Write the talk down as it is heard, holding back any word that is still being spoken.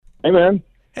Hey, man.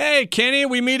 Hey, Kenny,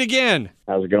 we meet again.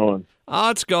 How's it going?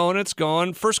 It's going, it's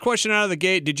going. First question out of the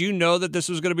gate, did you know that this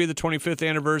was going to be the 25th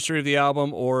anniversary of the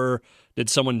album, or did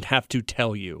someone have to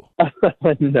tell you?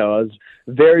 No, I was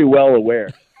very well aware.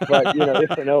 But, if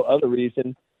for no other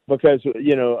reason, because,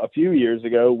 a few years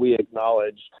ago, we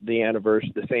acknowledged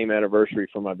the same anniversary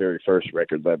for my very first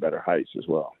record, Ledbetter Heights, as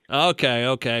well.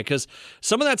 Okay, because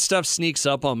some of that stuff sneaks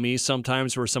up on me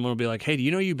sometimes where someone will be like, hey, do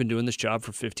you know you've been doing this job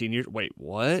for 15 years? Wait,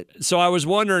 what? So I was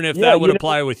wondering if that would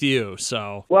apply with you,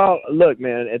 so. Well, look,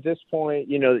 man, at this point,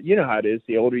 you know how it is.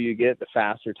 The older you get, the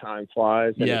faster time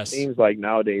flies. And Yes. It seems like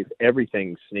nowadays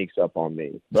everything sneaks up on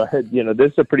me. But,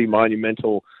 this is a pretty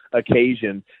monumental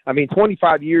occasion. I mean,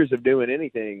 25 years of doing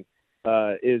anything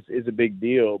is a big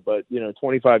deal. But,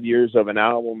 25 years of an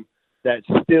album that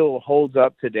still holds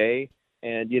up today.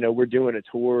 And, we're doing a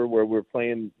tour where we're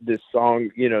playing this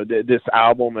song, this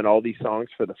album and all these songs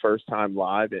for the first time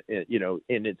live, in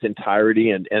its entirety,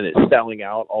 and it's selling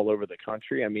out all over the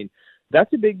country. I mean,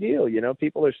 that's a big deal.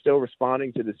 People are still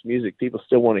responding to this music. People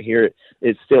still want to hear it.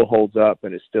 It still holds up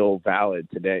and it's still valid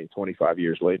today, 25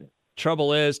 years later.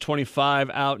 Trouble Is 25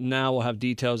 out now. We'll have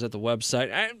details at the website.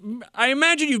 I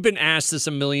imagine you've been asked this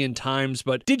a million times,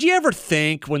 but did you ever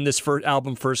think when this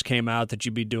album first came out that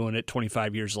you'd be doing it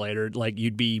 25 years later, like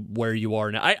you'd be where you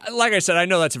are now? Like I said, I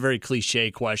know that's a very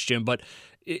cliche question, but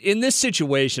in this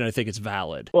situation, I think it's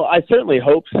valid. Well, I certainly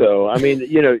hope so. I mean,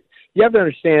 you have to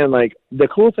understand, like, the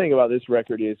cool thing about this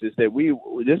record is that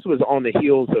this was on the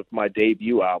heels of my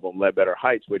debut album, Ledbetter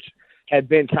Heights, which had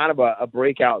been kind of a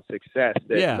breakout success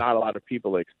that not a lot of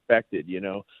people expected,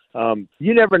 You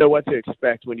never know what to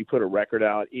expect when you put a record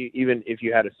out, even if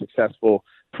you had a successful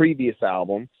previous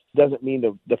album. Doesn't mean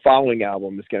the following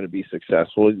album is going to be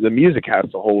successful. The music has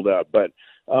to hold up. But,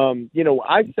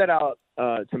 I set out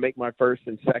to make my first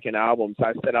and second albums.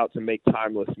 I set out to make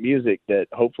timeless music that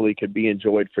hopefully could be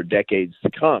enjoyed for decades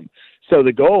to come. So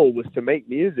the goal was to make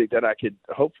music that I could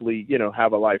hopefully,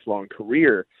 have a lifelong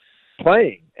career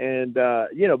playing. And, but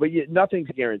nothing's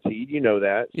guaranteed,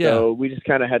 that. Yeah. So we just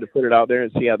kind of had to put it out there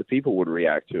and see how the people would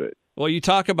react to it. Well, you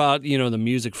talk about, the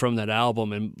music from that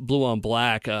album, and Blue on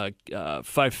Black,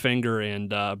 Five Finger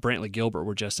and Brantley Gilbert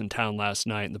were just in town last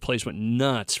night, and the place went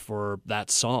nuts for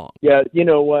that song. Yeah, you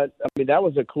know what? I mean, that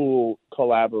was a cool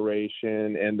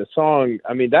collaboration, and the song,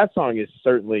 that song is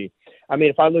certainly,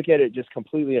 if I look at it just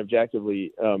completely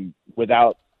objectively,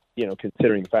 without,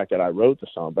 considering the fact that I wrote the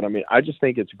song, but I just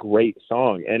think it's a great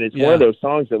song, and it's one of those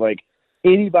songs that, like,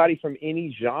 anybody from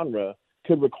any genre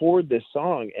could record this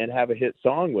song and have a hit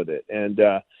song with it. And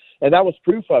that was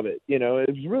proof of it. It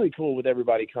was really cool with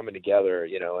everybody coming together,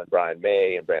 and Brian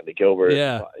May and Brantley Gilbert,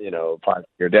 Five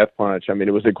Finger Death Punch.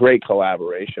 It was a great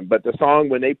collaboration. But the song,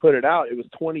 when they put it out, it was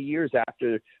 20 years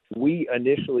after we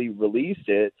initially released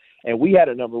it, and we had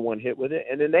a number one hit with it,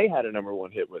 and then they had a number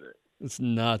one hit with it. It's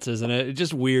nuts, isn't it? It's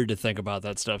just weird to think about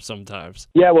that stuff sometimes.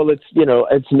 Yeah, well,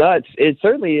 it's nuts. It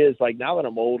certainly is. Like, now that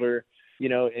I'm older,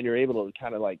 and you're able to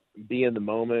kind of like be in the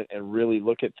moment and really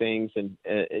look at things and,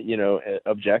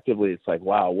 objectively, it's like,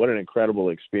 wow, what an incredible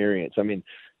experience.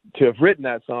 To have written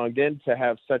that song, then to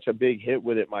have such a big hit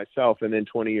with it myself, and then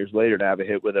 20 years later to have a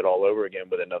hit with it all over again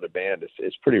with another band,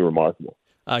 it's pretty remarkable.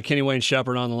 Kenny Wayne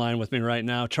Shepherd on the line with me right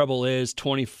now. Trouble Is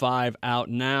 25 out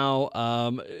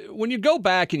now. When you go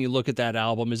back and you look at that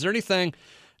album, is there anything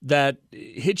that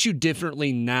hits you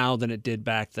differently now than it did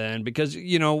back then? Because,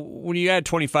 when you add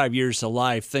 25 years to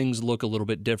life, things look a little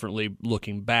bit differently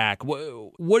looking back.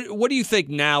 What do you think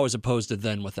now as opposed to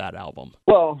then with that album?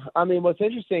 Well, what's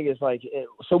interesting is, like,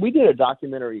 so we did a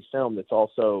documentary film that's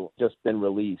also just been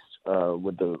released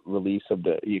with the release of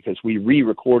because we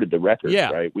re-recorded the record,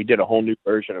 right? We did a whole new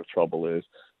version of Trouble Is,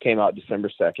 came out December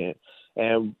 2nd,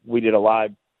 and we did a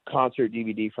live concert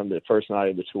DVD from the first night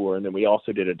of the tour, and then we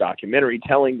also did a documentary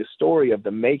telling the story of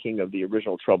the making of the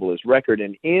original Trouble Is record.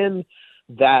 And in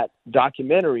that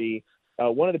documentary,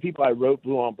 one of the people I wrote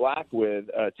Blue on Black with,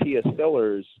 Tia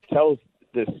Stillers, tells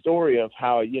the story of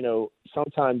how,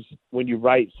 sometimes when you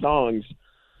write songs,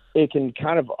 it can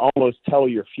kind of almost tell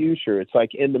your future. It's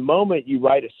like in the moment you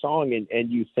write a song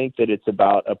and you think that it's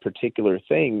about a particular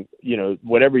thing,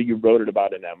 whatever you wrote it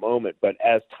about in that moment. But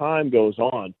as time goes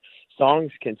on,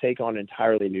 songs can take on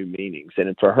entirely new meanings.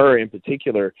 And for her in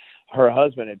particular, her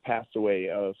husband had passed away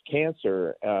of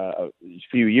cancer a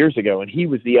few years ago, and he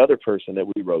was the other person that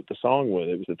we wrote the song with.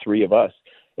 It was the three of us.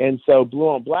 And so Blue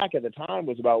on Black at the time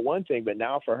was about one thing, but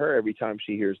now for her, every time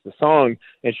she hears the song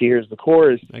and she hears the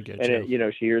chorus and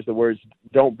she hears the words,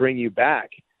 "Don't bring you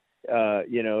back,"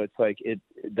 it's like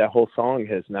that whole song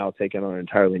has now taken on an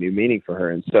entirely new meaning for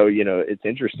her. And so, it's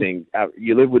interesting.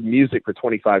 You live with music for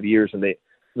 25 years and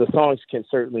the songs can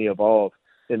certainly evolve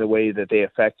in the way that they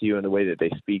affect you and the way that they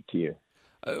speak to you.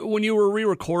 When you were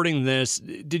re-recording this,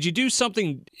 did you do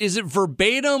something, is it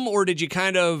verbatim, or did you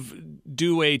kind of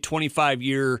do a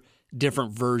 25-year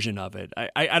different version of it?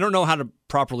 I don't know how to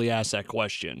properly ask that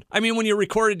question. I mean, when you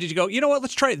recorded, did you go, you know what,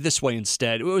 let's try it this way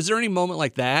instead? Was there any moment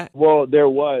like that? Well, there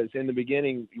was. In the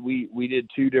beginning, we did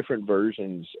 2 different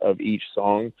versions of each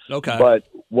song. Okay. But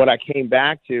what I came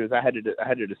back to is I had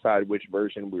to decide which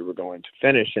version we were going to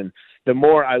finish. And the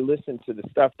more I listened to the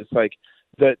stuff, it's like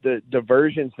the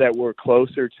versions that were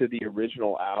closer to the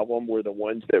original album were the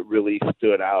ones that really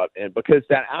stood out. And because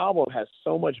that album has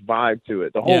so much vibe to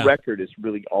it, the whole record is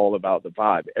really all about the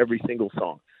vibe, every single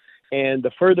song. And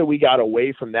the further we got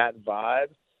away from that vibe,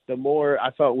 the more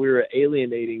I felt we were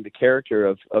alienating the character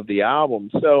of the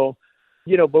album. So,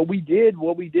 but what we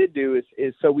did do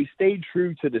is so we stayed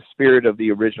true to the spirit of the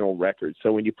original record.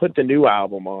 So when you put the new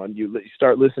album on, you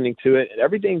start listening to it, and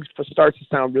everything starts to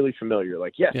sound really familiar.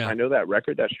 Like, yes, I know that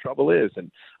record, that's Trouble Is,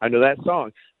 and I know that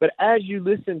song. But as you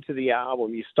listen to the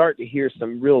album, you start to hear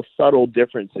some real subtle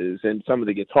differences in some of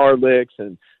the guitar licks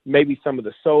and maybe some of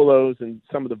the solos and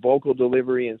some of the vocal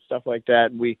delivery and stuff like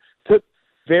that. And we took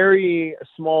very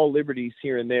small liberties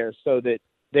here and there so that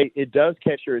it does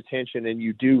catch your attention, and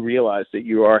you do realize that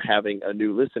you are having a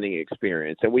new listening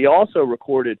experience. And we also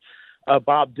recorded a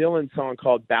Bob Dylan song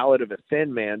called Ballad of a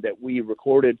Thin Man that we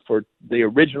recorded for the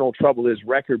original Trouble Is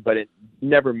record, but it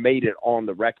never made it on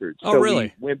the record. Oh,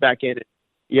 really? We went back in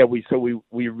we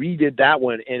redid that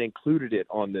one and included it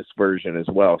on this version as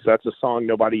well. So that's a song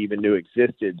nobody even knew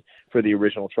existed for the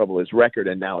original Trouble Is record,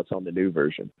 and now it's on the new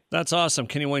version. That's awesome.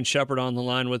 Kenny Wayne Shepherd on the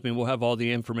line with me. We'll have all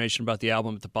the information about the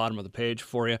album at the bottom of the page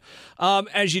for you.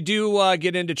 As you do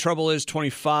get into Trouble Is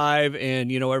 25 and,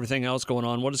 everything else going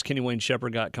on, what does Kenny Wayne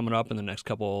Shepherd got coming up in the next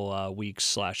couple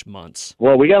weeks/months?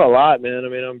 Well, we got a lot, man. I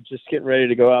mean, I'm just getting ready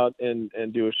to go out and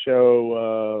do a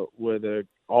show with a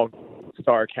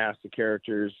all-star cast of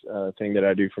characters thing that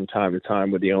I do from time to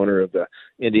time with the owner of the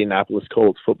Indianapolis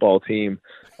Colts football team,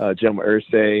 Jim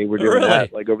Irsay. We're doing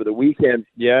that like over the weekend.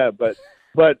 Yeah, but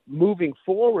moving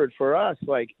forward for us,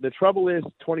 like the Trouble Is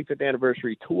 25th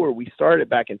anniversary tour, we started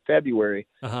back in February.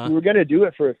 We were going to do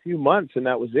it for a few months, and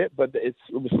that was it. But it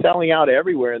was selling out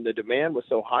everywhere, and the demand was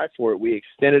so high for it. We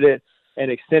extended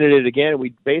it again.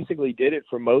 We basically did it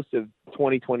for most of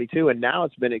 2022, and now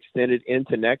it's been extended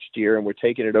into next year, and we're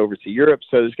taking it over to Europe.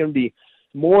 So there's going to be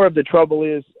more of the Trouble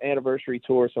Is anniversary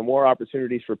tour, so more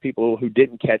opportunities for people who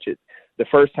didn't catch it the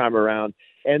first time around.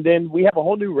 And then we have a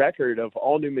whole new record of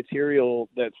all new material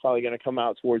that's probably going to come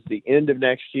out towards the end of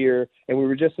next year. And we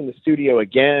were just in the studio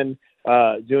again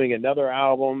doing another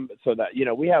album, so that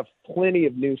we have plenty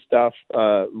of new stuff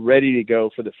ready to go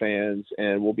for the fans,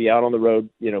 and we'll be out on the road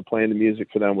playing the music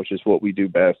for them, which is what we do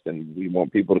best, and we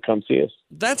want people to come see us.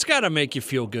 That's got to make you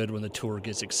feel good when the tour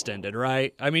gets extended,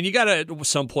 right? I mean, you got to at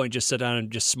some point just sit down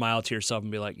and just smile to yourself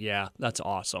and be like, yeah, that's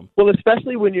awesome. Well,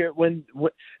 especially when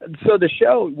so the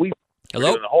show, we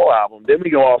Hello? the whole album, then we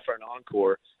go off for an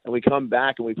encore, and we come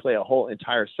back and we play a whole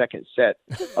entire second set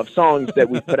of songs that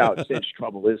we put out since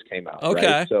Trouble Is came out. Okay.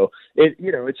 Right? So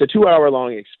it's a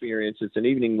 2-hour-long experience. It's an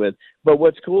evening but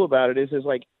what's cool about it is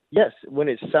like, yes, when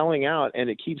it's selling out and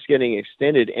it keeps getting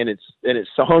extended, and it's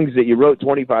songs that you wrote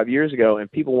 25 years ago,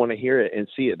 and people want to hear it and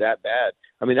see it that bad.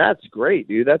 I mean, that's great,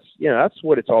 dude. That's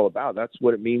what it's all about. That's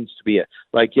what it means to be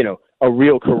a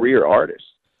real career artist.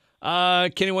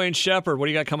 Kenny Wayne Shepherd, what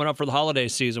do you got coming up for the holiday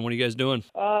season? What are you guys doing?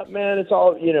 Man, it's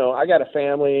all, I got a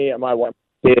family, my wife,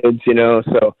 kids,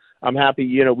 so I'm happy.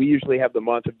 We usually have the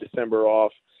month of December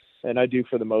off, and I do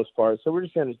for the most part. So we're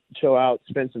just going to chill out,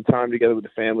 spend some time together with the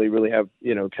family, really have,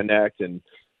 connect and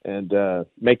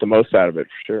make the most out of it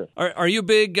for sure. Are you a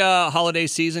big holiday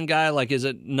season guy? Like, is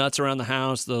it nuts around the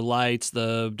house, the lights,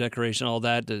 the decoration, all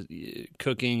that,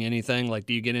 cooking, anything? Like,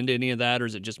 do you get into any of that, or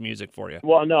is it just music for you?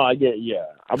 Well, no,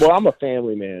 Well, I'm a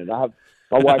family man.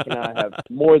 My wife and I have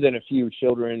more than a few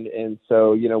children, and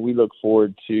so, we look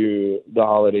forward to the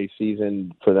holiday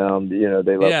season for them.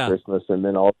 They love Christmas, and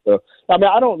then also, I mean,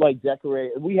 I don't like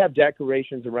decorate. We have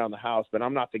decorations around the house, but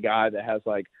I'm not the guy that has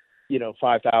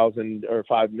 5,000 or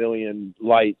 5 million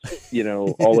lights,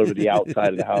 all over the outside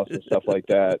of the house and stuff like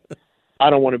that. I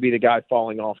don't want to be the guy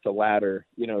falling off the ladder,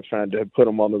 trying to put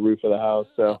them on the roof of the house.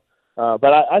 So,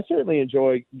 but I certainly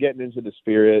enjoy getting into the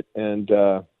spirit and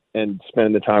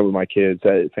spending the time with my kids.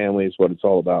 Family is what it's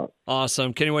all about.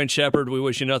 Awesome. Kenny Wayne Shepherd, we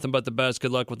wish you nothing but the best.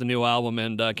 Good luck with the new album,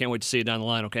 and can't wait to see you down the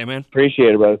line. Okay, man?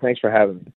 Appreciate it, brother. Thanks for having me.